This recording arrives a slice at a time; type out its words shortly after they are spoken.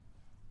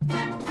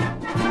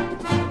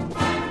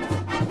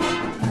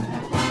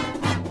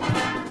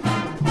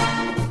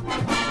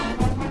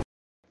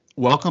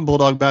Welcome,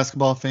 Bulldog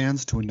basketball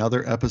fans, to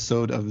another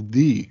episode of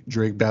the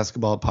Drake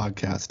Basketball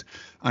Podcast.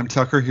 I'm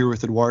Tucker here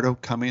with Eduardo,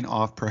 coming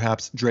off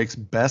perhaps Drake's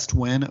best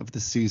win of the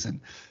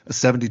season, a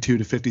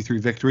 72-53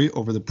 victory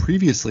over the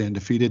previously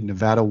undefeated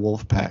Nevada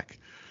Wolfpack.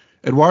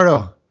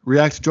 Eduardo,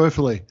 react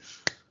joyfully.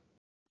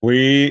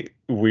 We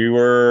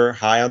were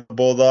high on the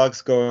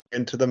Bulldogs going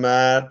into the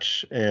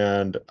match,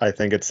 and I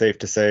think it's safe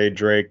to say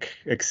Drake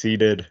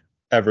exceeded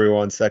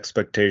everyone's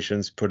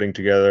expectations, putting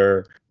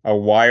together a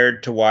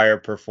wired-to-wire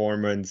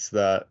performance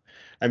that,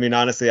 I mean,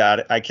 honestly,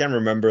 I can't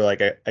remember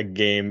like a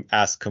game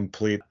as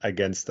complete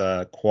against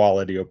a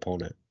quality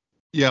opponent.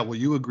 Yeah, well,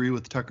 you agree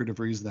with Tucker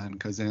DeVries then,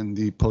 because in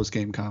the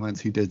post-game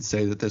comments, he did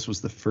say that this was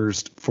the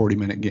first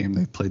 40-minute game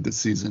they've played this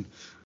season.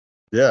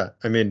 Yeah,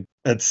 I mean,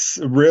 it's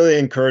a really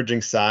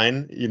encouraging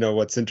sign. You know,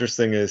 what's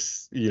interesting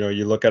is,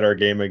 you look at our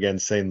game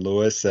against St.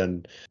 Louis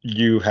and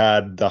you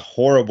had the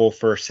horrible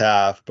first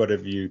half, but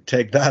if you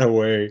take that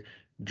away,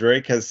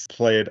 Drake has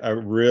played a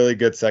really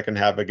good second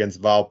half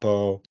against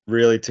Valpo,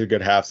 really two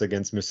good halves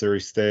against Missouri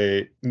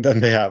State. And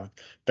then they have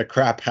the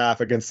crap half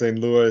against St.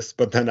 Louis,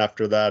 but then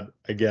after that,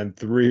 again,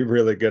 three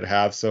really good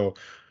halves. So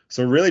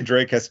really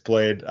Drake has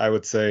played, I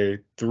would say,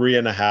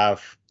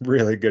 3.5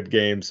 really good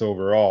games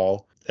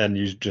overall. And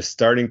you're just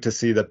starting to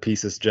see the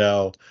pieces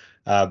gel.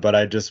 But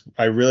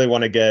I really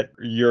want to get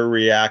your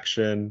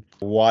reaction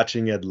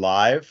watching it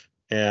live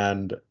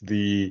and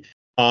the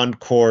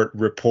on-court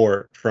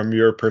report from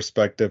your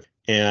perspective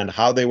and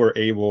how they were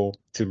able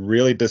to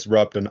really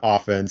disrupt an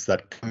offense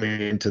that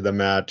coming into the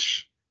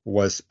match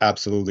was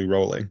absolutely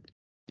rolling.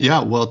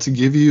 Yeah, well, to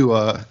give you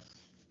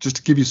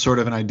sort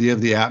of an idea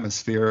of the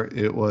atmosphere,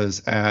 it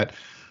was at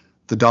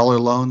the Dollar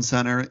Loan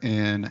Center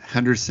in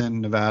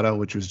Henderson, Nevada,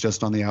 which was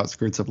just on the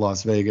outskirts of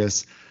Las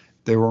Vegas.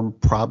 There were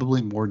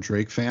probably more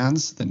Drake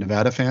fans than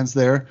Nevada fans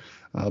there.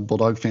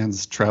 Bulldog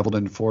fans traveled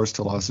in force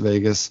to Las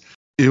Vegas.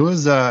 It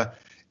was a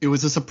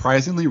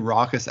surprisingly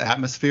raucous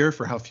atmosphere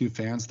for how few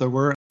fans there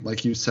were.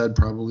 Like you said,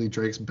 probably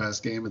Drake's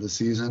best game of the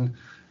season.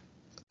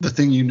 The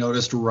thing you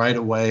noticed right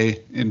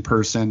away in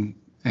person,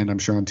 and I'm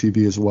sure on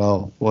TV as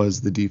well, was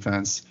the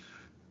defense.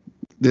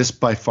 This,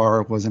 by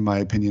far, was, in my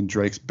opinion,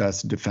 Drake's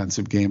best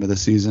defensive game of the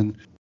season.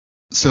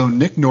 So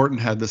Nick Norton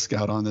had the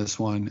scout on this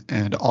one,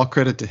 and all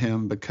credit to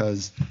him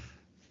because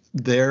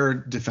their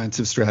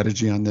defensive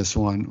strategy on this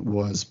one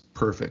was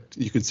perfect.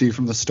 You could see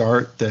from the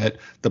start that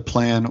the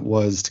plan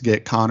was to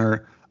get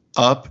Connor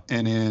up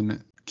and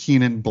in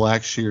Keenan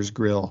Blackshear's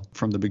grill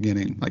from the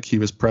beginning. Like, he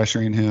was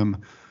pressuring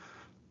him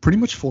pretty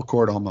much full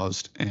court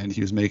almost, and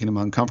he was making him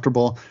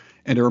uncomfortable.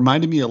 And it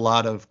reminded me a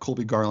lot of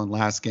Colby Garland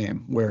last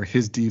game, where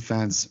his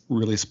defense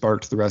really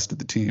sparked the rest of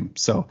the team.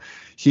 So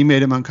he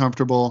made him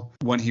uncomfortable.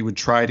 When he would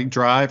try to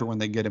drive or when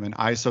they get him in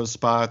ISO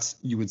spots,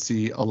 you would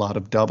see a lot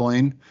of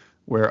doubling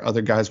where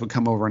other guys would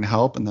come over and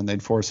help, and then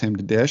they'd force him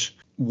to dish.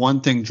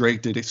 One thing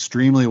Drake did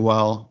extremely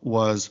well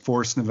was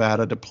force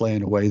Nevada to play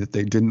in a way that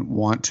they didn't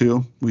want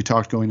to. We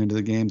talked going into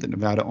the game that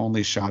Nevada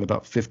only shot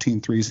about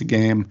 15 threes a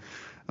game.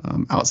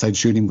 Outside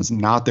shooting was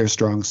not their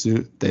strong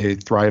suit. They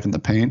thrive in the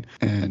paint,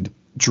 and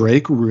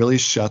Drake really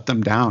shut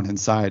them down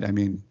inside. I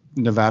mean,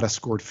 Nevada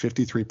scored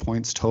 53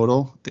 points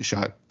total. They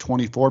shot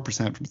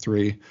 24% from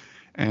three,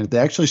 and they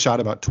actually shot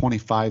about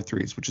 25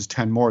 threes, which is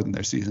 10 more than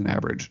their season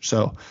average.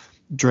 So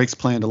Drake's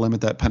plan to limit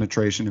that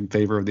penetration in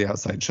favor of the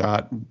outside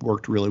shot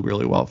worked really,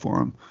 really well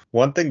for him.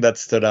 One thing that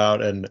stood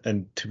out,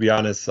 and to be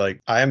honest, like,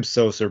 I am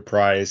so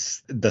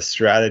surprised the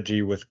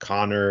strategy with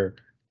Connor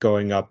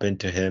going up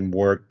into him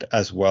worked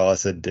as well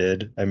as it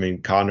did. I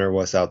mean, Connor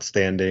was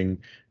outstanding.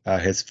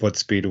 His foot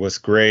speed was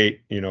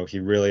great. He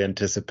really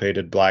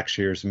anticipated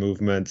Blackshear's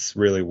movements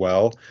really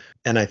well.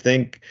 And I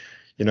think,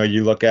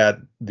 you look at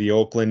the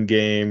Oakland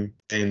game,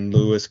 St.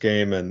 Louis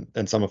game,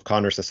 and some of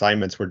Connor's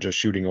assignments were just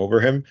shooting over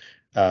him.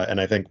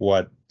 And I think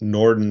what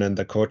Norton and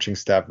the coaching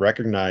staff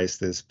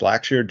recognized is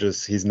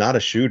Blackshear he's not a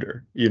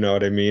shooter. You know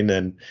what I mean?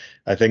 And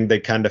I think they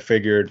kind of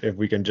figured if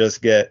we can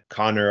just get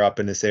Connor up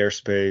in his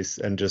airspace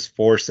and just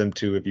force him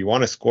to, if you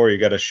want to score, you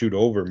got to shoot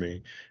over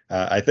me.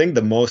 I think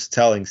the most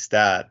telling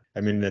stat, I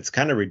mean, it's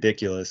kind of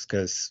ridiculous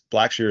because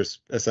Blackshear is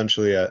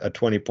essentially a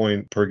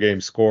 20-point per game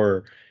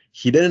scorer.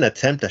 He didn't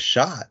attempt a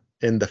shot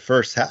in the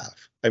first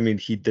half. I mean,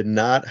 he did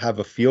not have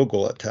a field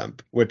goal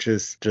attempt, which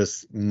is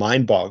just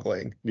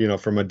mind-boggling,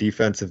 from a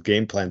defensive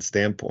game plan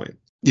standpoint.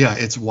 Yeah,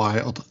 it's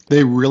wild.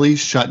 They really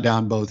shut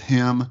down both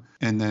him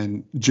and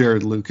then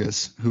Jared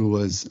Lucas, who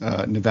was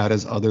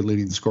Nevada's other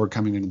leading scorer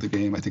coming into the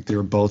game. I think they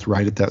were both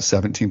right at that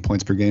 17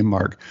 points per game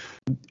mark.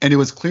 And it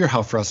was clear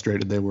how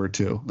frustrated they were,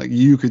 too. Like,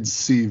 you could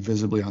see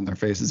visibly on their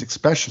faces,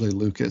 especially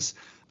Lucas.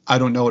 I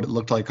don't know what it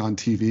looked like on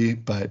TV,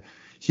 but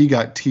he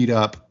got teed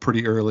up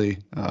pretty early.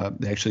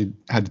 They actually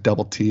had to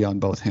double tee on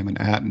both him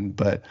and Atten,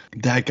 but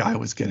that guy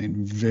was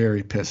getting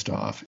very pissed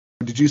off.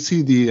 Did you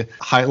see the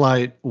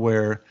highlight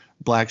where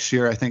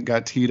Blackshear, I think,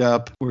 got teed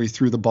up where he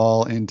threw the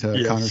ball into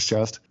Connor's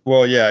chest?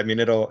 Well, yeah, I mean,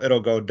 it'll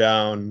go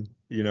down,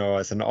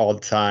 as an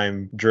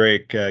all-time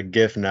Drake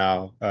gif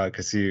now,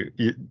 because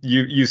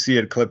you see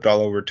it clipped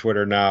all over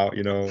Twitter now.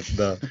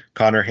 The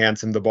Connor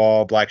hands him the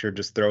ball, Blackshear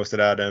just throws it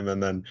at him,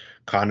 and then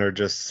Connor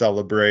just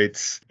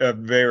celebrates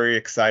very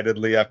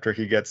excitedly after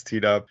he gets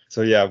teed up.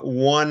 So yeah,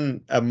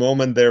 a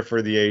moment there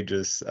for the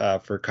ages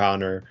for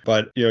Connor.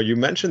 But you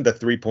mentioned the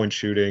 3-point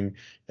shooting,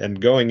 and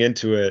going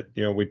into it,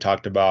 we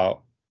talked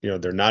about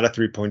they're not a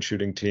 3-point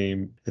shooting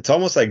team. It's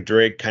almost like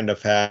Drake kind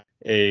of had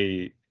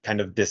a kind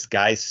of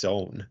disguised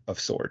zone of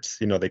sorts.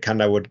 They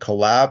kind of would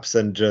collapse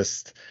and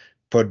just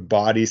put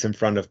bodies in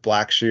front of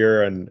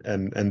Blackshear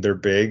and their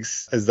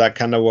bigs. Is that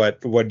kind of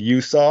what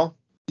you saw?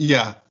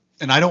 Yeah.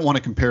 And I don't want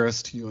to compare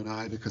us to you and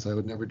I, because I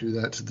would never do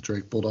that to the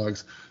Drake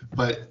Bulldogs.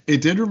 But it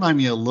did remind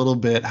me a little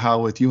bit how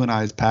with you and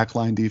I's pack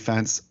line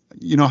defense,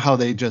 how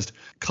they just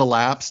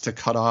collapse to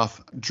cut off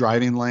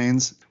driving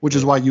lanes, which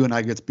is why you and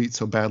I gets beat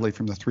so badly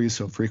from the three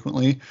so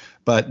frequently.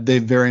 But they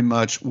very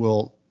much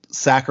will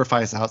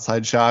sacrifice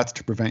outside shots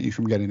to prevent you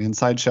from getting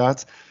inside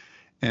shots.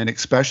 And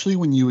especially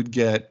when you would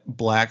get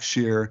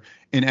Blackshear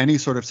in any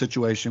sort of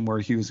situation where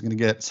he was going to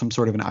get some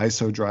sort of an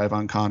ISO drive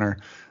on Connor,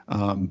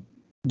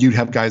 you'd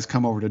have guys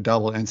come over to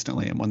double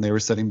instantly. And when they were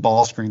setting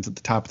ball screens at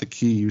the top of the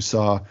key, you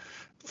saw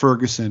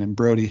Ferguson and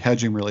Brody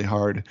hedging really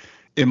hard.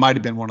 It might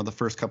have been one of the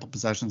first couple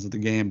possessions of the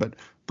game, but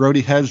Brody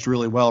hedged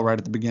really well right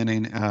at the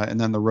beginning, and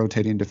then the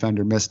rotating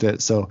defender missed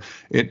it. So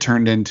it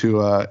turned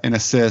into an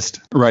assist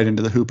right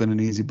into the hoop and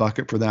an easy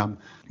bucket for them.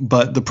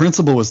 But the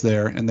principle was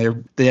there, and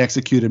they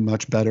executed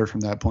much better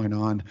from that point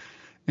on.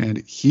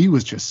 And he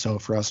was just so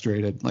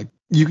frustrated. Like,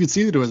 you could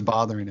see that it was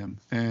bothering him.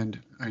 And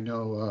I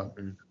know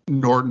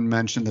Norton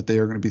mentioned that they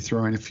were going to be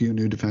throwing a few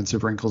new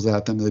defensive wrinkles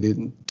at them that they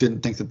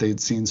didn't think that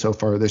they'd seen so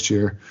far this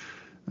year.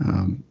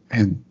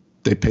 And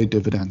they paid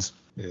dividends.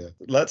 Yeah.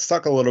 Let's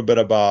talk a little bit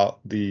about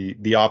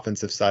the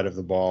offensive side of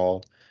the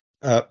ball.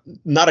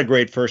 Not a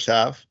great first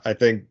half. I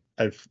think,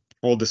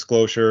 full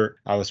disclosure,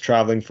 I was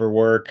traveling for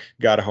work,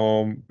 got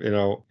home,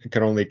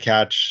 could only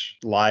catch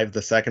live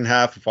the second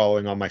half,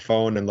 following on my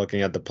phone and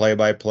looking at the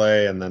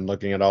play-by-play and then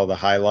looking at all the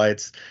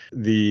highlights.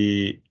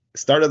 The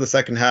start of the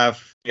second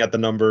half, at the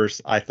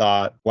numbers, I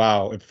thought,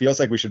 wow, it feels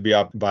like we should be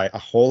up by a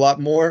whole lot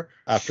more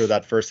after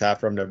that first half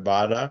from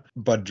Nevada.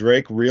 But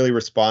Drake really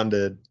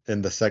responded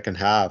in the second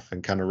half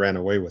and kind of ran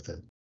away with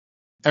it.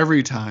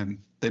 Every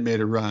time they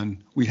made a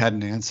run, we had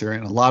an answer.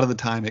 And a lot of the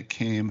time it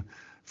came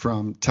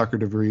from Tucker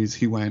DeVries.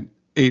 He went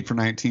 8 for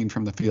 19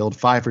 from the field,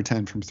 5 for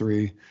 10 from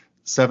 3,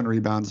 7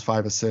 rebounds,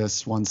 5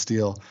 assists, 1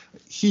 steal.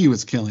 He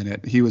was killing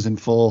it. He was in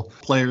full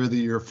player of the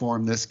year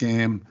form this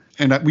game.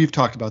 And we've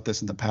talked about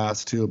this in the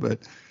past too, but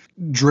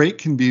Drake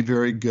can be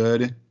very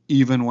good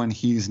even when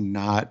he's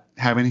not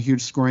having a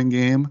huge scoring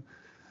game,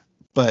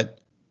 but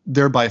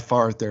they're by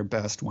far at their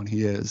best when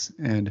he is.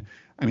 And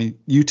I mean,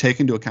 you take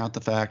into account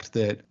the fact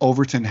that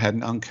Overton had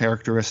an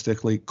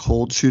uncharacteristically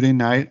cold shooting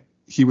night.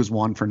 He was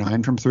 1 for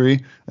 9 from 3.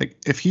 Like,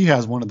 if he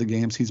has one of the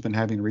games he's been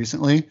having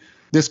recently,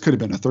 this could have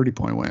been a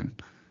 30-point win.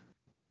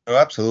 Oh,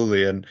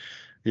 absolutely. And,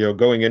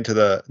 going into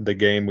the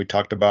game, we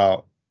talked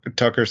about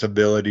Tucker's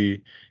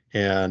ability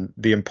and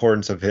the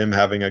importance of him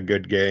having a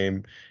good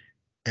game.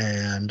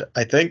 And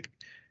I think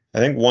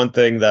one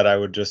thing that I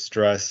would just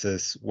stress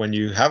is when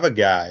you have a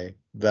guy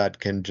that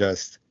can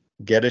just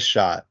get a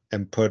shot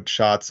and put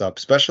shots up,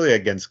 especially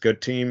against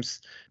good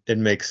teams, it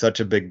makes such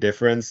a big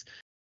difference.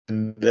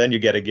 And then you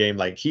get a game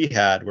like he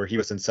had where he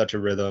was in such a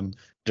rhythm,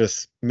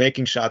 just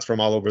making shots from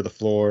all over the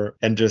floor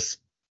and just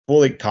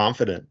fully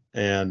confident.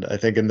 And I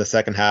think in the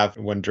second half,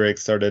 when Drake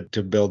started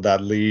to build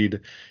that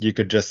lead, you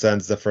could just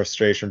sense the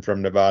frustration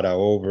from Nevada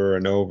over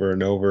and over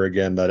and over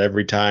again, that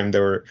every time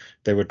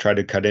they would try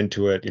to cut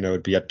into it,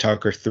 it'd be a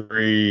Tucker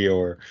 3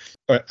 or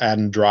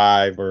and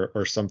drive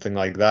or something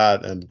like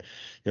that. And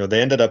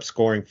they ended up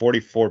scoring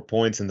 44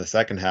 points in the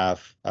second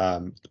half,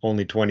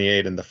 only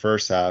 28 in the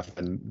first half,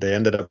 and they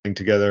ended up putting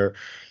together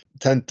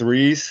 10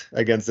 threes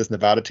against this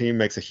Nevada team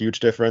makes a huge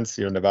difference.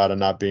 Nevada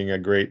not being a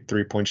great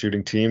 3-point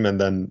shooting team.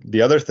 And then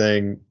the other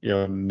thing,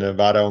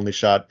 Nevada only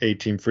shot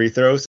 18 free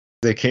throws.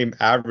 They came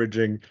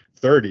averaging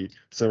 30.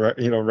 So,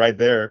 right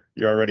there,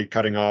 you're already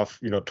cutting off,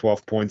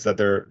 12 points that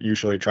they're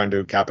usually trying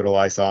to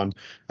capitalize on.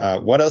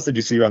 What else did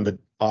you see on the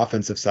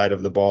offensive side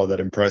of the ball that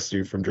impressed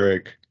you from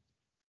Drake?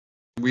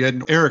 We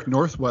had Eric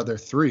Northweather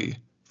 3,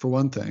 for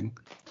one thing.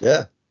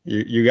 Yeah,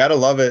 you got to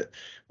love it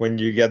when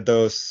you get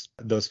those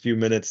few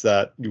minutes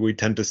that we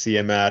tend to see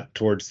him at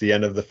towards the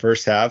end of the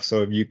first half.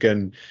 So if you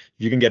can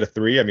get a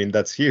 3, I mean,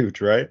 that's huge,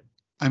 right?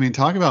 I mean,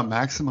 talk about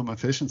maximum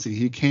efficiency.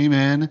 He came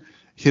in,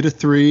 hit a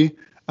 3,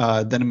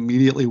 then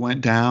immediately went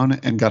down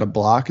and got a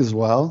block as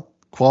well.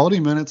 Quality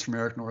minutes from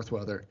Eric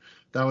Northweather.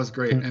 That was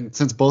great. Mm-hmm. And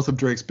since both of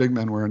Drake's big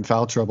men were in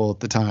foul trouble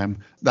at the time,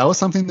 that was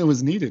something that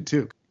was needed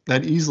too.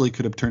 That easily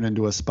could have turned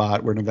into a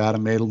spot where Nevada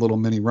made a little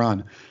mini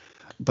run.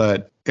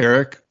 But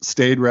Eric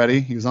stayed ready.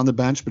 He was on the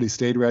bench, but he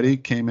stayed ready,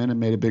 came in and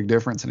made a big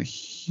difference in a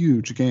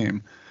huge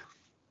game.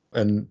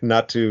 And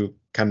not to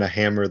kind of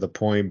hammer the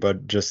point,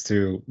 but just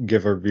to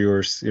give our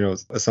viewers,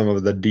 some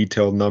of the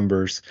detailed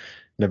numbers.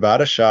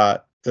 Nevada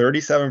shot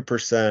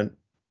 37%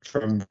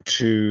 from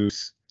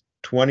twos,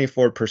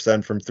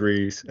 24% from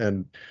threes.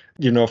 And,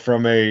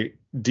 from a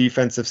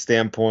defensive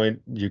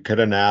standpoint, you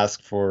couldn't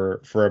ask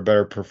for a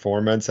better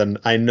performance. And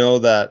I know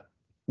that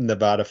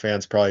Nevada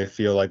fans probably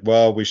feel like,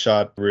 well, we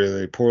shot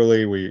really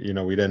poorly. We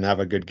didn't have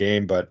a good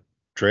game, but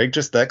Drake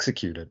just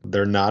executed.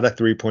 They're not a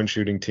three-point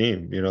shooting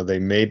team. They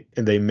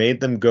made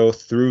them go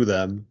through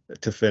them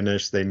to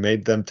finish. They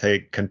made them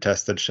take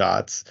contested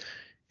shots.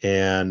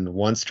 And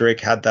once Drake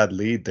had that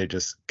lead, they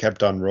just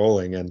kept on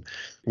rolling. And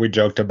we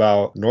joked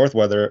about North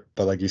weather,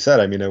 but like you said,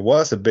 I mean, it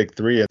was a big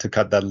three to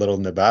cut that little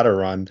Nevada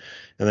run.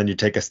 And then you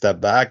take a step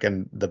back,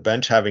 and the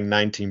bench having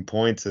 19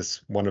 points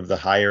is one of the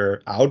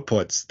higher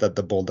outputs that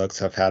the Bulldogs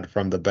have had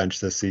from the bench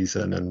this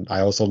season. And I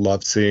also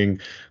love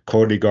seeing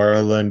Cody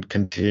Garland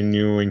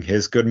continuing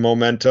his good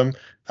momentum.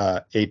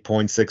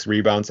 8.6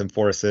 rebounds and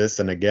 4 assists.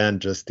 And again,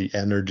 just the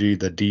energy,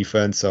 the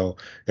defense. So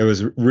it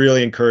was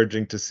really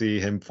encouraging to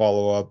see him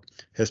follow up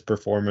his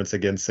performance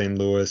against St.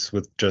 Louis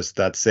with just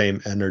that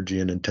same energy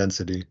and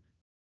intensity.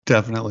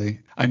 Definitely.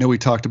 I know we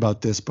talked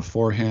about this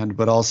beforehand,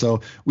 but also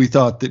we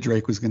thought that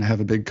Drake was going to have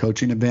a big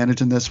coaching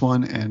advantage in this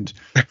one, and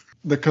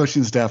the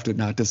coaching staff did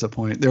not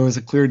disappoint. There was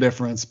a clear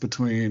difference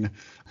between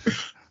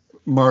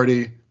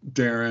Marty,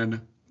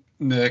 Darren,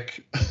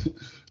 Nick,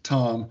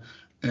 Tom,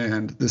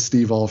 and the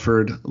Steve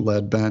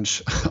Alford-led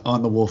bench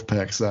on the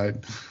Wolfpack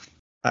side.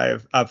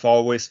 I've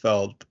always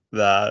felt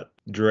that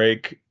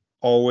Drake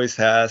always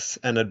has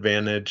an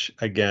advantage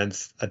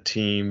against a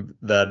team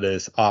that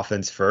is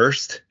offense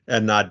first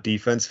and not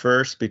defense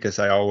first, because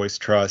I always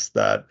trust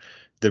that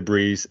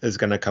DeBreeze is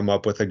going to come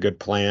up with a good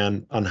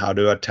plan on how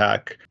to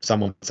attack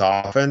someone's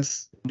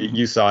offense.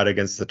 You saw it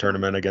against the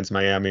tournament against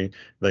Miami.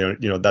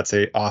 That's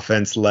a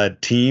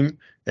offense-led team,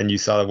 and you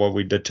saw what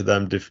we did to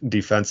them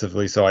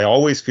defensively. So I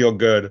always feel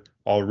good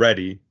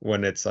already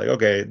when it's like,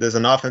 okay, there's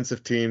an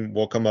offensive team.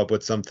 We'll come up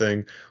with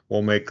something.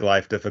 We'll make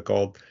life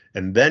difficult.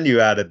 And then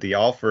you added the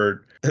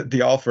Alford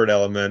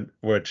element,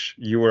 which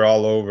you were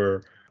all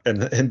over in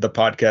the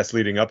podcast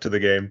leading up to the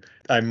game.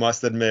 I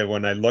must admit,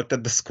 when I looked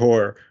at the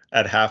score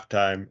at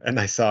halftime and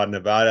I saw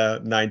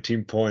Nevada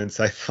 19 points,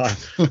 I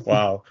thought,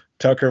 wow,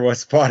 Tucker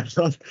was spot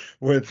on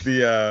with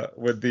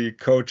the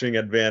coaching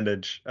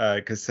advantage,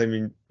 because I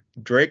mean,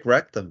 Drake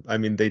wrecked them. I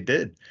mean, they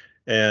did.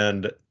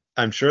 And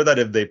I'm sure that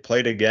if they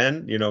played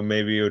again,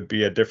 maybe it would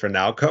be a different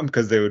outcome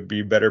because they would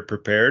be better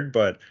prepared.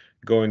 But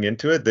going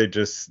into it, they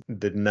just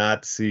did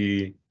not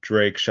see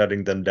Drake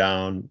shutting them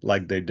down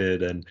like they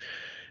did. And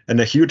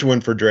a huge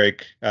win for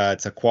Drake.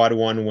 It's a quad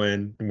one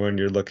win when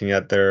you're looking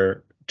at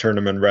their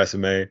tournament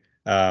resume.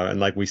 And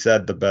like we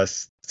said, the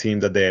best team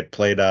that they had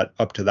played at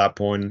up to that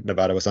point.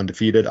 Nevada was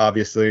undefeated,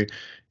 obviously.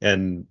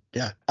 And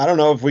yeah, I don't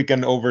know if we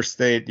can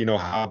overstate,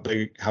 how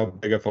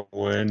big of a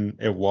win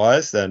it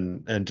was,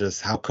 and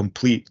just how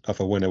complete of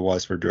a win it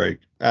was for Drake.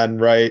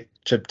 And Wright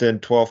chipped in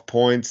 12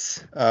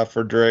 points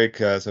for Drake,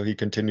 so he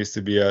continues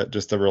to be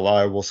just a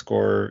reliable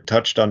scorer.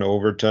 Touched on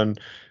Overton,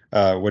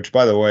 which,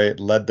 by the way,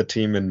 led the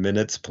team in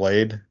minutes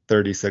played,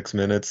 36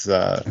 minutes.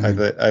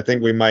 I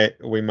think we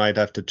might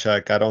have to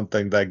check. I don't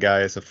think that guy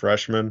is a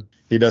freshman.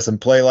 He doesn't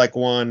play like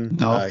one.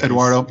 No,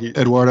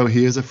 Eduardo,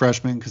 he is a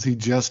freshman because he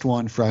just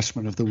won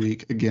Freshman of the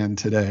Week again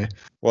today.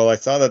 Well, I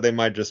saw that they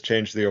might just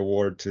change the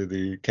award to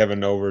the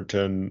Kevin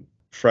Overton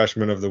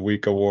Freshman of the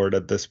Week award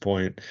at this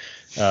point.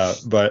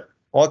 But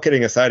all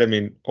kidding aside, I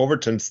mean,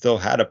 Overton still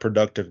had a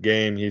productive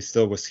game. He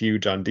still was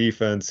huge on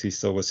defense. He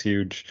still was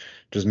huge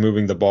just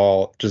moving the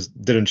ball, just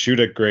didn't shoot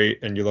it great.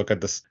 And you look at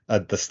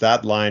the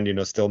stat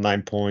line, still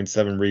 9 points,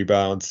 7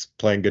 rebounds,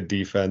 playing good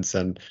defense.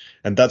 And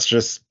that's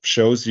just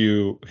shows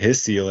you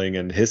his ceiling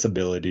and his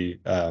ability.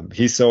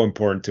 He's so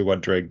important to what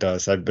Drake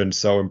does. I've been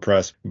so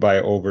impressed by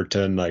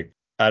Overton. Like,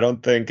 I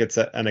don't think it's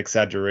an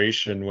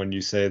exaggeration when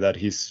you say that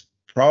he's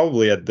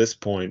probably at this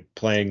point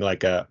playing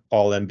like a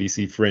all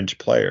NBC fringe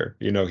player.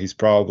 He's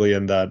probably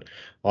in that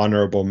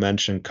honorable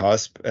mention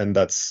cusp, and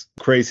that's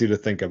crazy to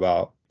think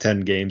about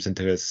 10 games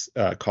into his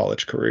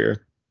college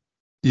career.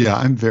 Yeah,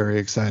 I'm very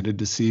excited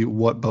to see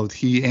what both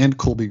he and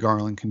Colby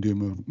Garland can do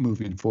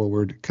moving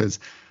forward, because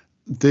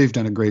they've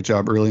done a great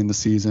job early in the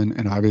season,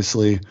 and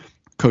obviously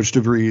Coach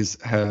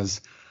DeVries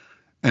has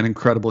an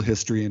incredible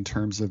history in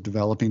terms of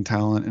developing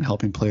talent and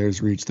helping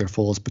players reach their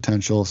fullest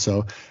potential.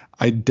 So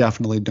I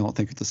definitely don't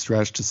think it's a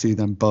stretch to see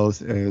them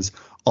both as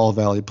all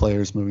Valley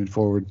players moving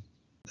forward.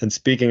 And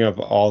speaking of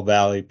all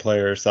Valley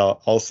players,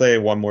 I'll say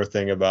one more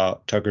thing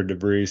about Tucker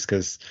DeVries,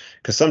 because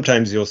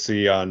sometimes you'll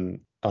see on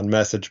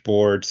message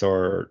boards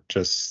or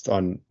just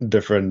on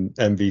different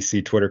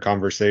MVC Twitter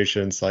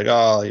conversations, like,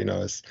 oh,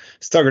 is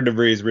Tucker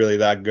DeVries really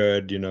that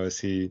good? Is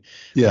he?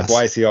 Yes. Like,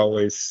 why is he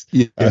always?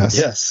 Yes.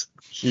 Yes,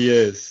 he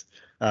is.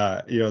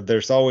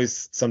 There's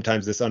always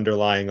sometimes this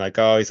underlying, like,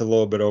 oh, he's a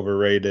little bit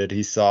overrated,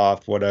 he's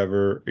soft,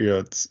 whatever,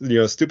 it's,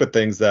 stupid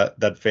things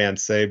that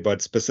fans say,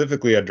 but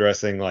specifically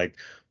addressing, like,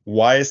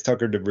 why is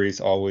Tucker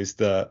DeVries always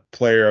the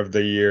player of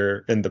the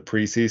year in the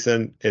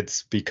preseason?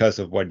 It's because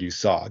of what you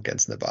saw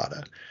against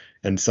Nevada.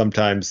 And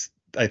sometimes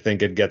I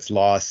think it gets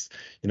lost,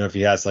 if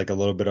he has like a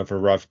little bit of a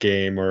rough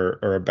game or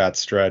a bad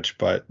stretch,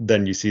 but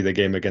then you see the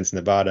game against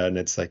Nevada and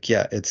it's like,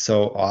 yeah, it's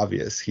so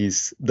obvious.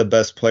 He's the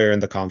best player in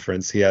the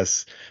conference. He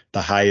has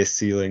the highest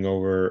ceiling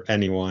over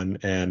anyone,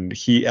 and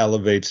he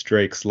elevates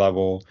Drake's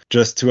level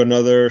just to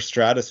another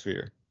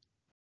stratosphere.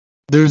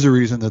 There's a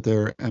reason that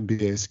there are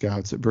NBA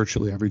scouts at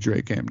virtually every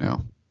Drake game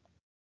now.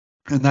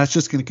 And that's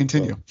just going to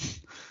continue.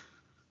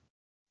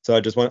 So I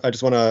just want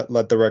to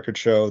let the record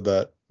show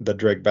that the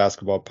Drake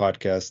Basketball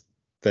Podcast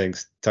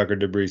thinks Tucker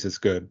DeBreeze is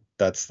good.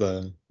 That's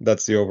the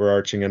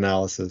overarching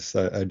analysis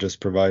I just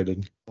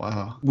provided.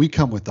 Wow. We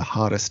come with the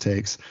hottest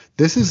takes.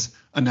 This is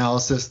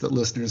analysis that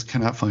listeners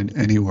cannot find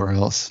anywhere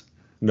else.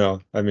 No,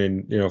 I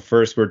mean,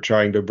 first we're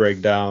trying to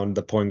break down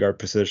the point guard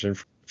position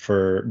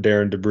for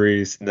Darren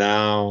DeBreeze.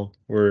 Now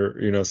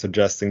we're,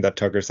 suggesting that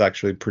Tucker's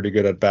actually pretty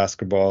good at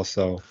basketball.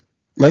 So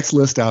let's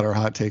list out our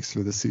hot takes for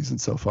this season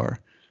so far.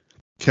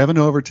 Kevin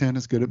Overton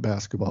is good at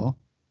basketball.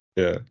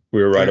 Yeah,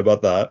 we were right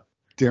about that.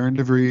 Darren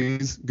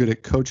DeVries, good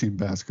at coaching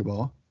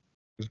basketball.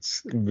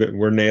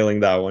 We're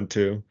nailing that one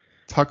too.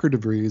 Tucker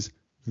DeVries,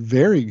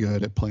 very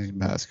good at playing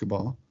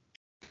basketball.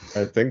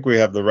 I think we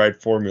have the right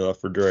formula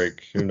for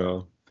Drake,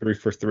 3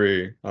 for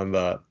 3 on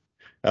that.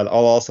 And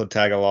I'll also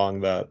tag along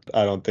that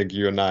I don't think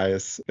UNI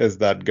is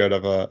that good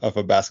of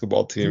a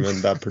basketball team,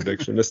 and that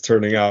prediction is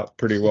turning out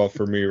pretty well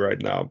for me right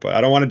now. But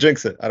I don't want to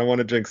jinx it.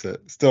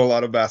 Still a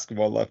lot of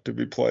basketball left to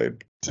be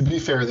played. To be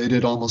fair, they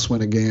did almost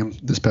win a game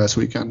this past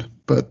weekend,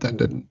 but then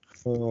didn't.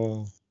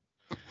 So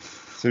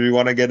you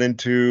want to get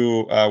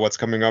into what's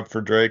coming up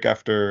for Drake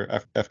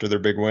after their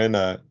big win?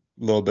 A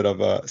little bit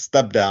of a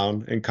step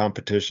down in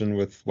competition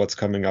with what's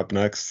coming up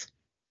next.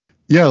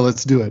 Yeah,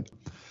 let's do it.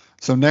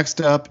 So next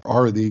up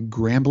are the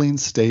Grambling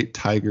State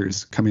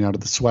Tigers coming out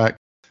of the SWAC.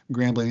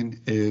 Grambling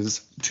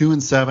is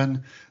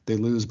 2-7. They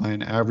lose by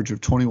an average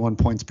of 21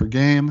 points per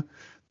game.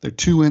 Their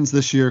 2 wins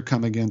this year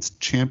come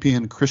against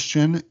Champion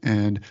Christian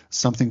and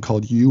something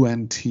called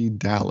UNT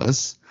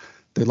Dallas.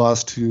 They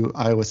lost to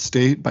Iowa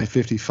State by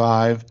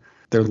 55.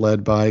 They're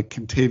led by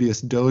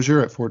Contavious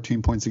Dozier at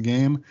 14 points a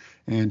game,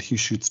 and he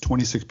shoots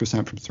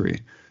 26% from 3,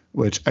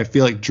 which I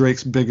feel like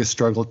Drake's biggest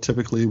struggle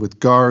typically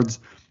with guards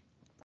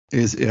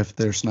is if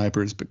they're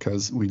snipers,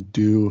 because but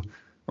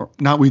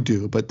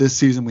this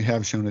season we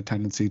have shown a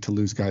tendency to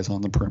lose guys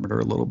on the perimeter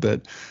a little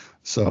bit.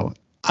 So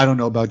I don't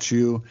know about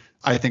you.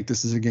 I think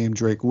this is a game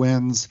Drake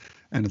wins,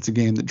 and it's a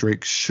game that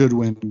Drake should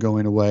win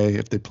going away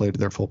if they play to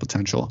their full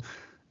potential.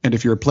 And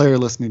if you're a player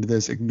listening to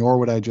this, ignore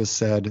what I just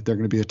said. They're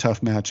going to be a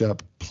tough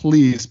matchup.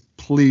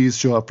 Please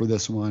show up for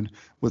this one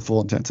with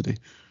full intensity.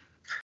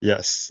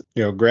 Yes.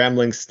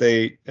 Grambling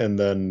State, and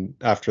then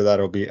after that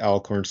it'll be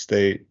Alcorn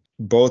State.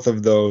 Both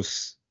of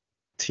those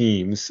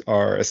teams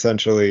are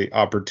essentially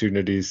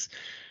opportunities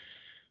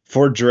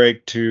for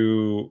Drake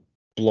to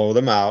blow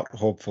them out,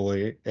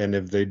 hopefully. And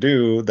if they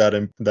do,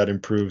 that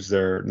improves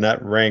their net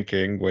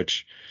ranking,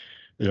 which,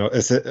 I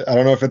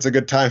don't know if it's a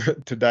good time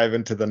to dive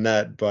into the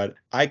net, but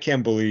I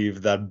can't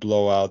believe that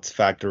blowouts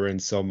factor in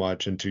so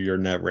much into your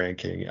net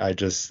ranking.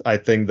 I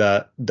think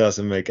that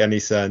doesn't make any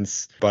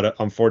sense. But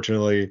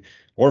unfortunately,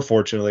 or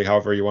fortunately,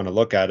 however you want to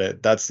look at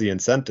it, that's the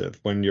incentive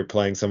when you're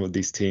playing some of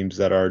these teams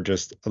that are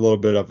just a little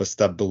bit of a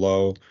step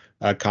below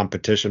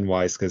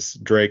competition-wise, because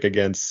Drake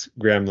against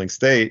Grambling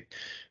State,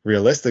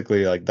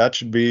 realistically, like that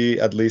should be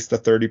at least a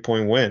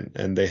 30-point win,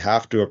 and they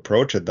have to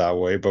approach it that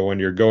way. But when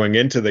you're going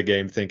into the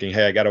game thinking,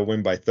 hey, I got to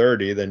win by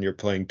 30, then you're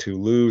playing too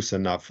loose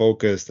and not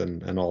focused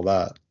and all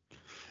that.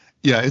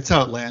 Yeah, it's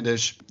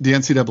outlandish. The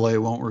NCAA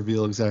won't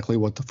reveal exactly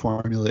what the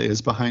formula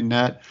is behind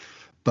net,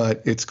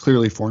 but it's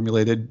clearly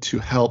formulated to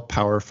help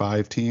Power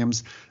 5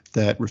 teams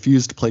that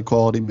refuse to play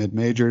quality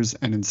mid-majors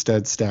and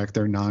instead stack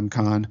their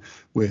non-con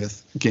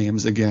with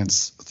games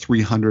against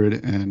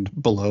 300 and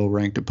below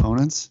ranked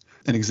opponents.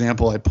 An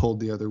example I pulled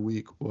the other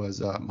week was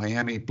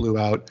Miami blew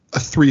out a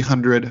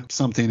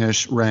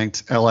 300-something-ish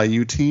ranked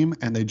LIU team,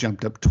 and they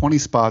jumped up 20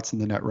 spots in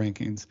the net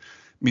rankings.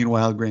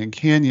 Meanwhile, Grand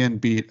Canyon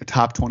beat a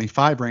top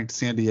 25 ranked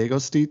San Diego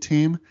State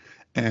team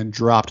and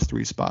dropped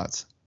 3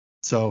 spots.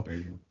 So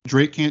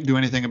Drake can't do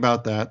anything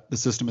about that. The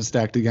system is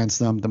stacked against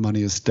them. The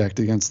money is stacked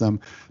against them.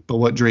 But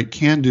what Drake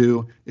can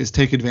do is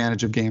take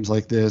advantage of games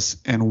like this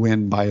and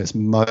win by as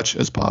much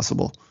as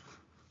possible.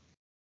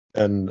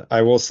 And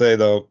I will say,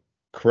 though,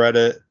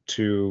 credit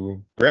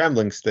to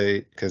Grambling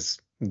State, because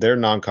they're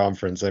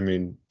non-conference. I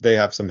mean, they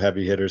have some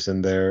heavy hitters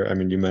in there. I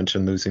mean, you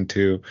mentioned losing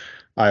to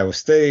Iowa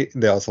State.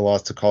 They also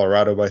lost to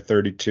Colorado by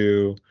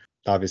 32.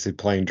 Obviously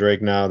playing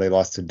Drake now. They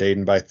lost to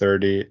Dayton by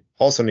 30.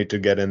 Also need to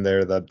get in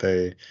there that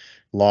they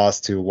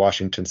lost to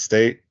Washington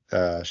State.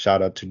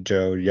 Shout out to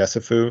Joe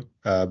Yesufu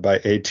by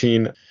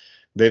 18.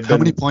 How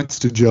many points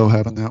did Joe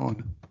have in that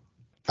one?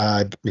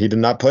 He did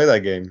not play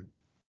that game.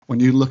 When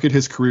you look at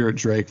his career at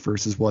Drake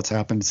versus what's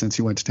happened since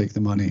he went to take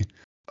the money,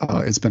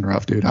 it's been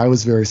rough, dude. I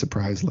was very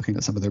surprised looking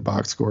at some of their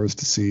box scores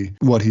to see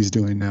what he's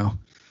doing now.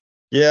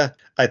 Yeah,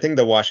 I think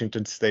the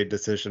Washington State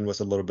decision was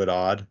a little bit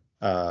odd.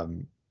 I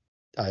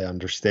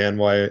understand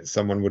why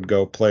someone would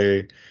go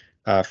play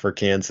for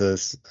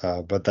Kansas.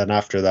 But then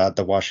after that,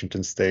 the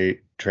Washington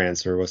State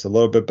transfer was a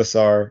little bit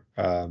bizarre.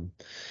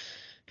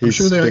 He's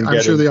been I'm sure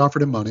getting, they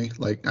offered him money.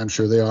 Like I'm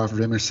sure they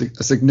offered him a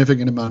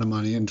significant amount of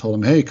money and told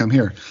him, "Hey, come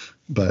here."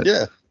 But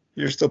yeah,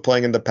 you're still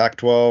playing in the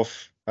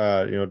Pac-12.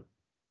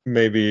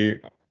 Maybe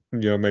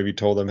maybe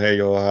told him, hey,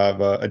 you'll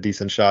have a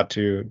decent shot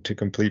to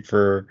complete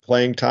for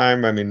playing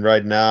time. I mean,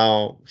 right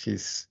now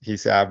he's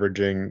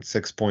averaging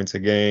 6 points a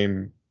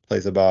game,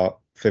 plays about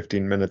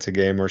 15 minutes a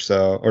game or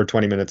so, or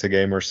 20 minutes a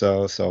game or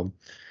so. So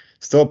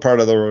still part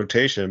of the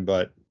rotation,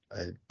 but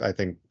I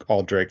think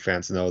all Drake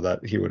fans know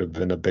that he would have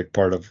been a big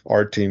part of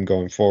our team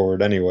going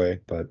forward anyway.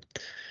 But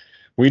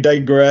we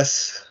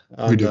digress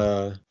we on do.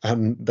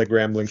 the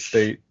Grambling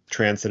State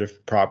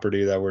transitive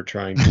property that we're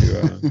trying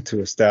to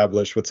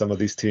establish with some of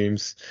these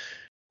teams.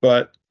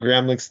 But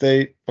Grambling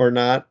State or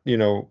not,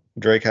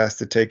 Drake has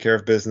to take care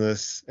of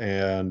business,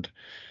 and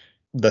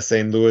the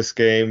St. Louis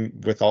game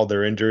with all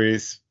their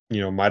injuries,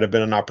 might have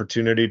been an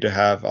opportunity to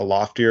have a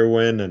loftier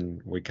win,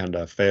 and we kind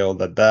of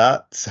failed at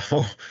that.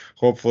 So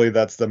hopefully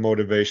that's the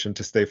motivation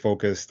to stay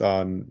focused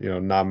on,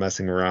 not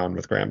messing around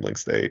with Grambling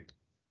State.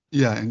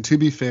 Yeah, and to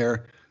be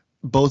fair,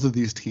 both of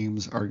these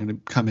teams are going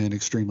to come in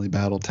extremely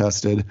battle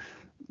tested.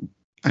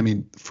 I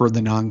mean, for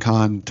the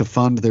non-con to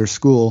fund their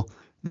school,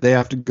 they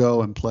have to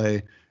go and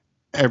play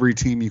every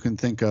team you can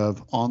think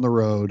of on the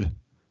road,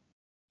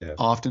 Yeah.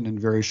 often in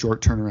very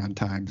short turnaround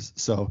times.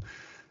 So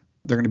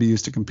they're going to be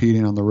used to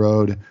competing on the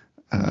road.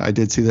 I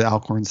did see that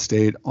Alcorn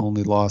State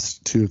only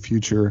lost to a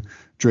future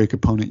Drake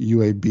opponent,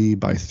 UAB,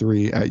 by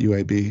 3 at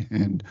UAB,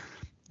 and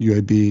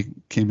UAB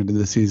came into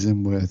the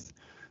season with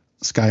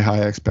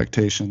sky-high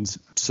expectations.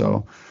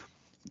 So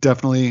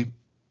definitely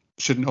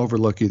shouldn't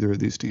overlook either of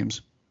these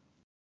teams.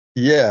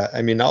 Yeah,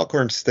 I mean,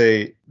 Alcorn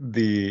State,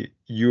 the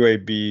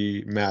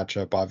UAB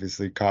matchup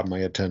obviously caught my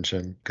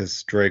attention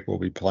because Drake will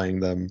be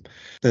playing them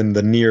in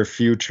the near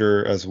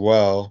future as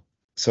well.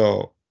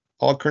 So,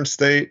 Alcorn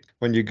State,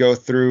 when you go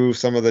through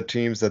some of the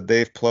teams that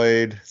they've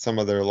played, some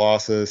of their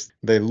losses,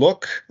 they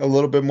look a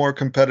little bit more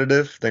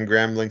competitive than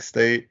Grambling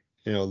State,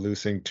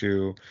 losing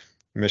to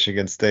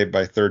Michigan State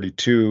by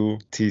 32,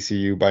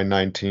 TCU by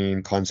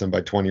 19, Clemson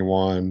by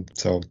 21.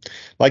 So,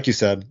 like you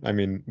said, I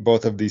mean,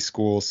 both of these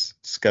schools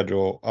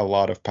schedule a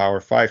lot of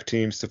Power 5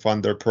 teams to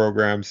fund their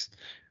programs.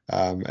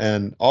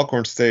 And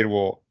Alcorn State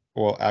will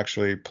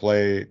actually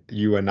play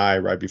UNI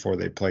right before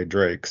they play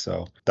Drake.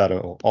 So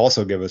that'll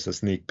also give us a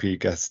sneak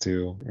peek as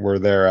to where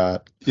they're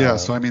at. Yeah,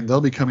 so I mean,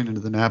 they'll be coming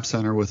into the Knapp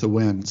Center with a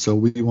win. So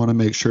we want to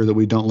make sure that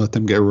we don't let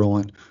them get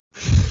rolling.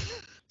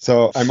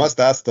 So I must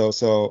ask though,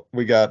 so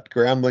we got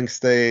Grambling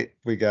State,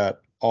 we got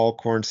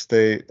Alcorn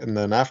State, and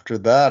then after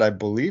that, I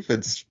believe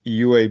it's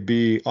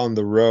UAB on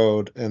the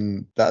road,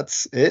 and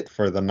that's it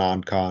for the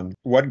non-con.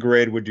 What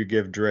grade would you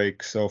give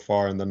Drake so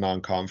far in the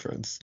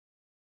non-conference?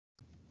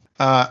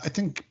 I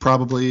think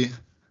probably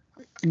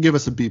give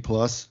us a B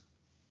plus.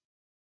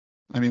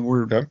 I mean,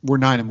 we're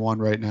 9-1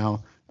 right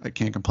now. I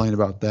can't complain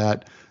about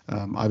that.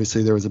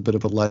 Obviously, there was a bit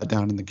of a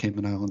letdown in the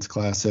Cayman Islands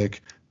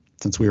Classic,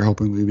 since we were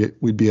hoping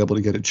we'd be able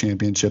to get a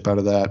championship out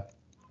of that.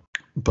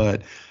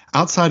 But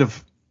outside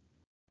of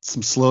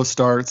some slow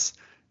starts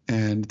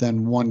and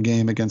then one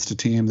game against a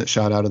team that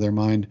shot out of their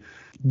mind,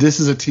 this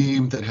is a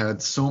team that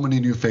had so many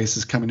new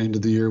faces coming into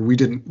the year. We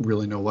didn't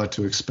really know what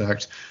to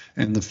expect.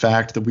 And the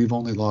fact that we've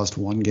only lost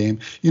one game,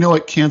 you know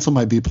what? Cancel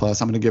my B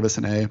plus. I'm going to give us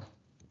an A.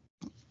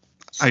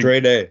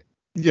 Straight A.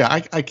 Yeah,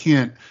 I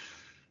can't.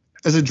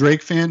 As a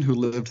Drake fan who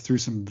lived through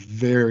some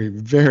very,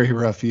 very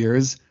rough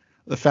years,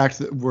 the fact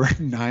that we're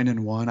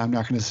 9-1, I'm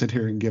not going to sit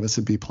here and give us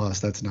a B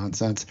plus. That's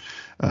nonsense.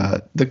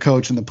 The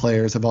coach and the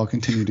players have all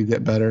continued to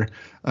get better.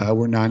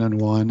 We're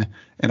 9-1,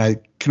 and I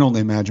can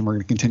only imagine we're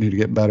going to continue to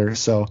get better.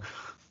 So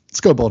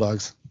let's go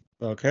Bulldogs.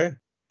 Okay.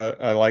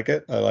 I like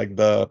it. I like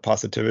the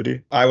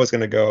positivity. I was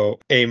going to go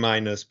A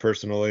minus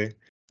personally,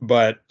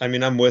 but I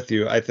mean, I'm with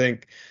you. I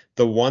think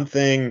the one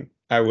thing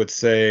I would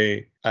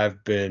say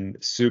I've been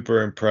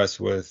super impressed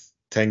with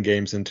 10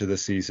 games into the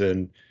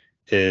season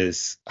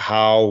is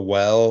how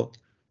well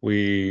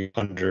we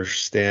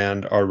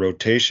understand our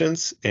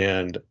rotations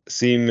and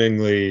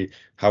seemingly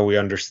how we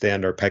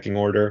understand our pecking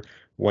order.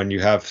 When you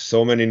have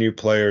so many new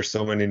players,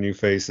 so many new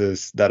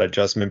faces, that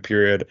adjustment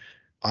period,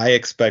 I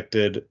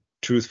expected,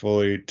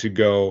 truthfully, to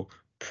go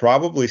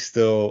probably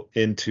still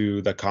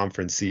into the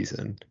conference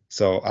season.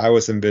 So I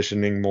was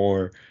envisioning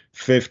more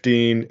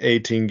 15,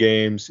 18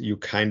 games. You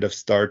kind of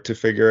start to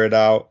figure it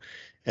out.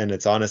 And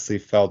it's honestly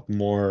felt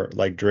more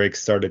like Drake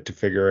started to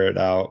figure it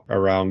out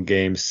around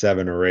game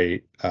 7 or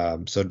 8.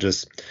 So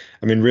just,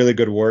 I mean, really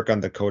good work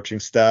on the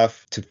coaching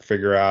staff to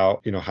figure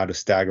out, how to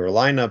stagger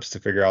lineups, to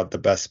figure out the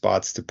best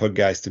spots to put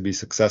guys to be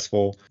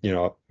successful.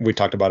 We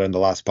talked about it in the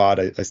last pod.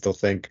 I still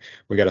think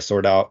we got to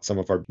sort out some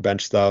of our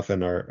bench stuff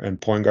and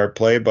point guard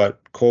play,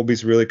 but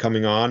Colby's really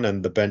coming on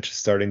and the bench is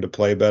starting to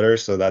play better.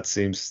 So that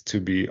seems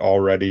to be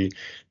already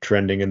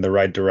trending in the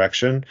right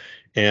direction.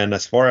 And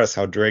as far as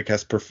how Drake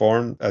has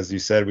performed, as you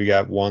said, we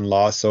got one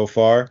loss so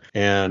far.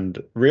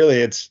 And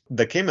really, it's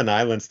the Cayman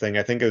Islands thing.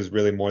 I think it was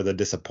really more the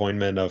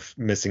disappointment of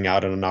missing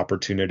out on an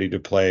opportunity to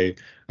play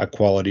a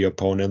quality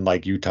opponent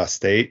like Utah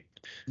State.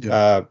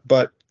 Yep.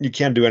 But you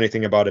can't do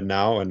anything about it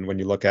now. And when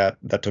you look at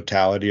the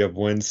totality of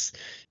wins,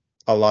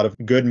 a lot of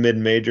good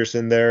mid-majors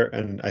in there.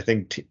 And I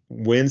think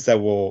wins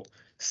that will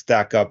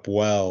stack up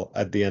well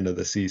at the end of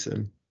the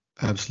season.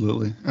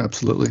 Absolutely.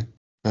 Absolutely.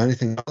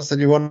 Anything else that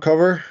you want to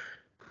cover?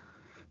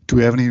 Do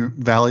we have any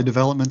Valley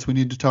developments we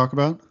need to talk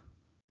about?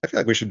 I feel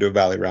like we should do a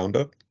Valley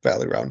Roundup.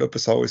 Valley Roundup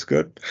is always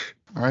good.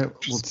 All right.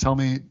 Well, tell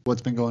me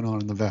what's been going on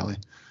in the Valley.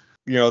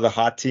 The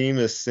hot team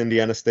is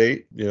Indiana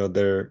State.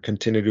 They're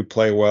continue to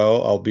play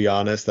well. I'll be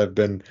honest, I've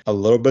been a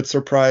little bit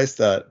surprised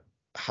at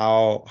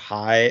how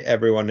high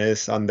everyone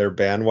is on their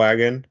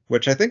bandwagon,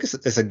 which I think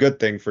is a good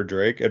thing for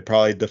Drake. It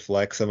probably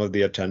deflects some of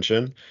the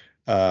attention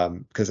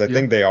because I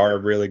think they are a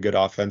really good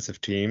offensive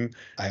team.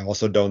 I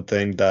also don't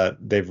think that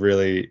they've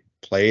really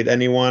played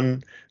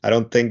anyone. I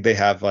don't think they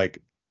have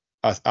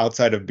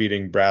outside of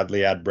beating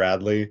Bradley at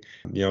Bradley,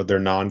 their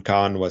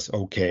non-con was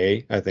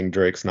okay. I think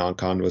Drake's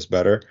non-con was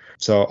better.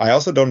 So I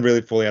also don't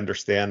really fully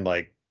understand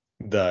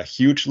the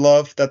huge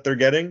love that they're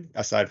getting,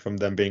 aside from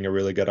them being a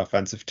really good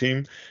offensive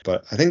team.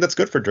 But I think that's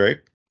good for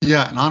Drake.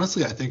 Yeah, and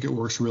honestly, I think it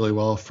works really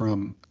well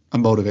from a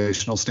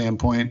motivational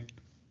standpoint.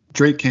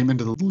 Drake came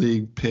into the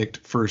league picked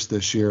first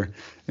this year,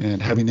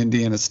 and having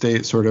Indiana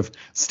State sort of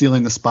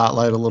stealing the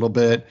spotlight a little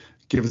bit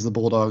gives the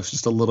Bulldogs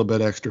just a little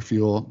bit extra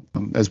fuel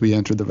as we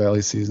enter the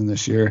Valley season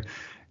this year.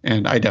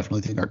 And I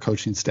definitely think our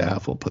coaching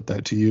staff will put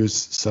that to use.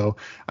 So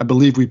I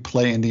believe we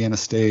play Indiana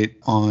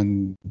State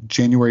on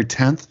January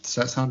 10th. Does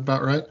that sound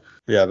about right?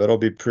 Yeah, that'll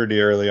be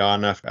pretty early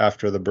on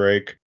after the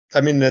break.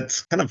 I mean,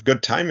 it's kind of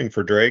good timing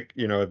for Drake.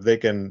 If they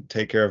can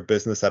take care of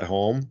business at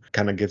home,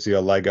 kind of gives you a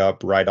leg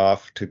up right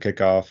off to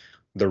kick off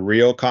the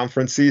real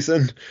conference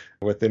season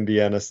with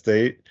Indiana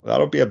State.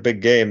 That'll be a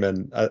big game.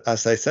 And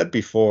as I said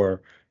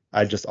before,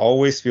 I just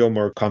always feel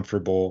more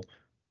comfortable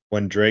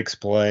when Drake's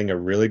playing a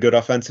really good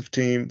offensive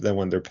team than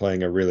when they're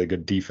playing a really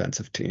good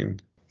defensive team.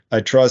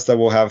 I trust that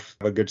we'll have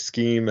a good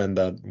scheme and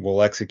that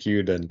we'll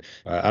execute. And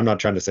I'm not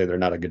trying to say they're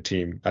not a good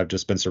team. I've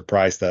just been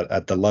surprised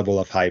at the level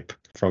of hype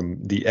from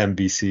the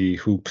NBC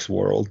hoops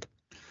world.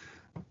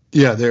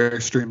 Yeah, they're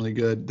extremely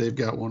good. They've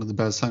got one of the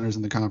best centers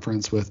in the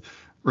conference with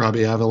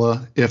Robbie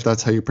Avila, if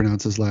that's how you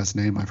pronounce his last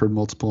name. I've heard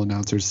multiple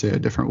announcers say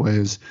it different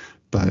ways,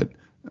 but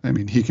I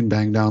mean, he can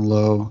bang down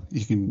low.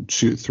 He can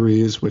shoot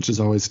threes, which is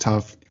always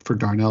tough for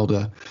Darnell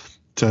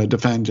to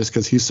defend just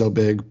because he's so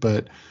big.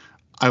 But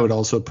I would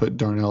also put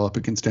Darnell up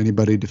against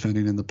anybody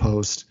defending in the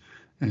post.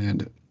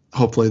 And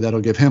hopefully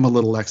that'll give him a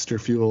little extra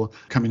fuel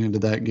coming into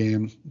that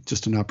game,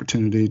 just an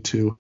opportunity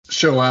to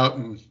show out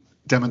and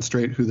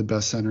demonstrate who the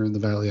best center in the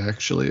Valley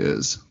actually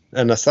is.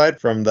 And aside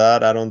from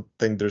that, I don't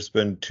think there's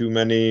been too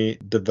many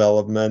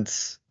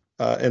developments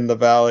in the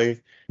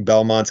Valley.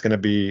 Belmont's going to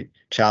be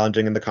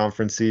challenging in the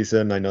conference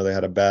season. I know they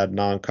had a bad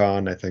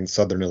non-con. I think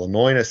Southern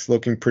Illinois is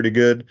looking pretty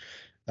good.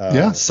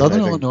 Southern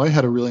Illinois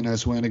had a really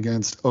nice win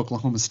against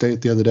Oklahoma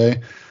State the other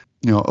day.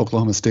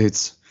 Oklahoma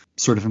State's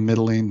sort of a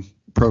middling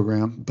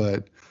program,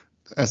 but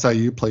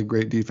SIU played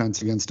great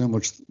defense against them,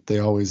 which they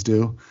always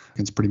do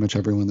against pretty much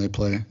everyone they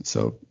play.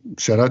 So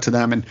shout out to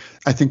them. And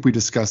I think we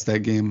discussed that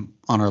game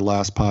on our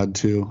last pod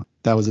too.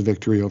 That was a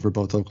victory over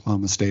both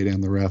Oklahoma State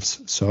and the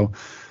refs. So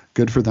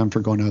good for them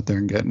for going out there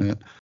and getting it.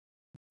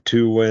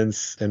 2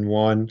 wins in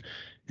 1.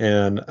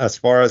 And as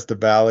far as the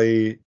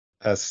Valley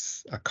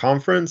as a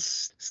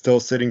conference, still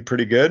sitting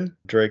pretty good.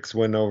 Drake's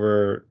win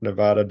over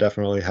Nevada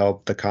definitely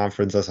helped the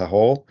conference as a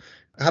whole.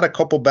 Had a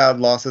couple bad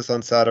losses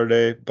on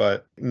Saturday,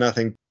 but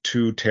nothing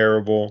too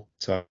terrible.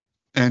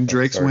 And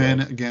Drake's win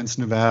against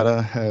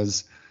Nevada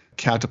has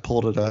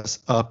catapulted us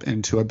up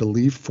into, I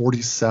believe,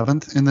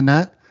 47th in the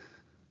net.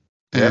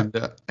 And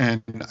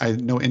I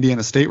know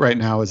Indiana State right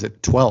now is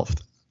at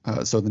 12th.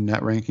 So the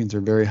net rankings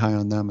are very high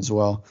on them as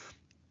well.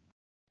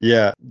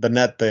 Yeah, the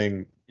net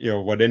thing,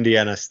 what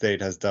Indiana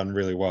State has done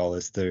really well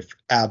is they've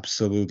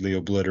absolutely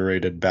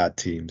obliterated bad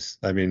teams.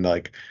 I mean,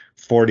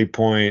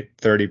 40-point,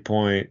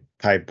 30-point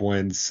type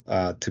wins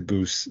to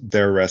boost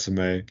their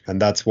resume. And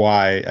that's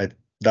why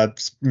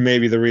that's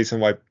maybe the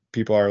reason why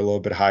people are a little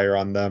bit higher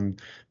on them.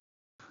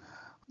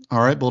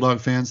 All right,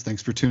 Bulldog fans,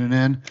 thanks for tuning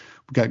in.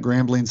 We've got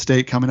Grambling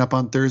State coming up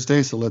on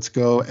Thursday, so let's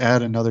go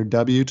add another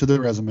W to the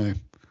resume.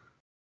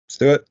 Let's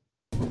do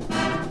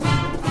it.